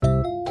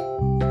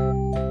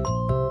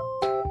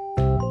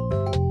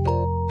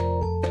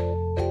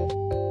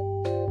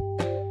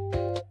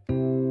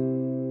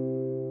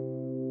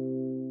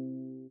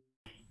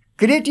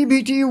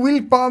Creativity,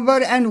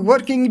 willpower and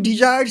working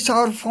desires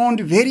are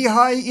found very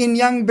high in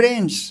young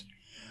brains.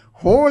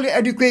 Whole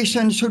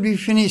education should be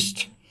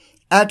finished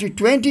at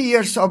 20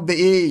 years of the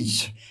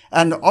age,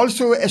 and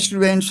also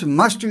students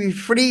must be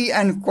free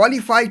and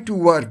qualified to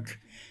work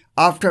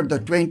after the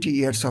 20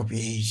 years of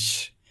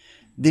age.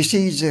 This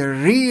is a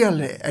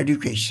real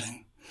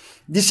education.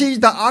 This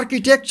is the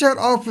architecture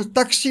of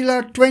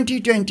Taxshila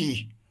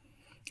 2020,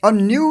 a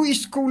new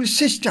school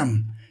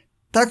system,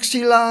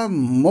 Taxshila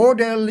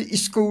model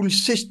school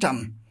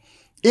system.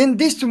 In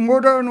this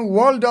modern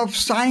world of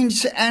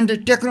science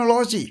and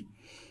technology,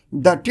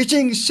 the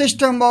teaching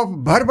system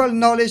of verbal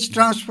knowledge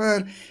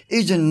transfer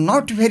is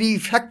not very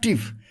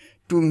effective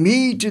to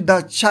meet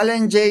the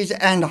challenges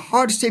and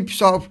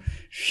hardships of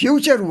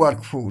future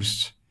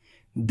workforce.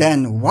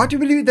 Then what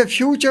will be the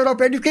future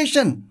of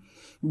education?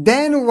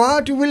 Then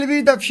what will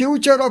be the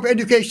future of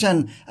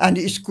education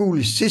and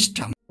school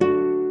system?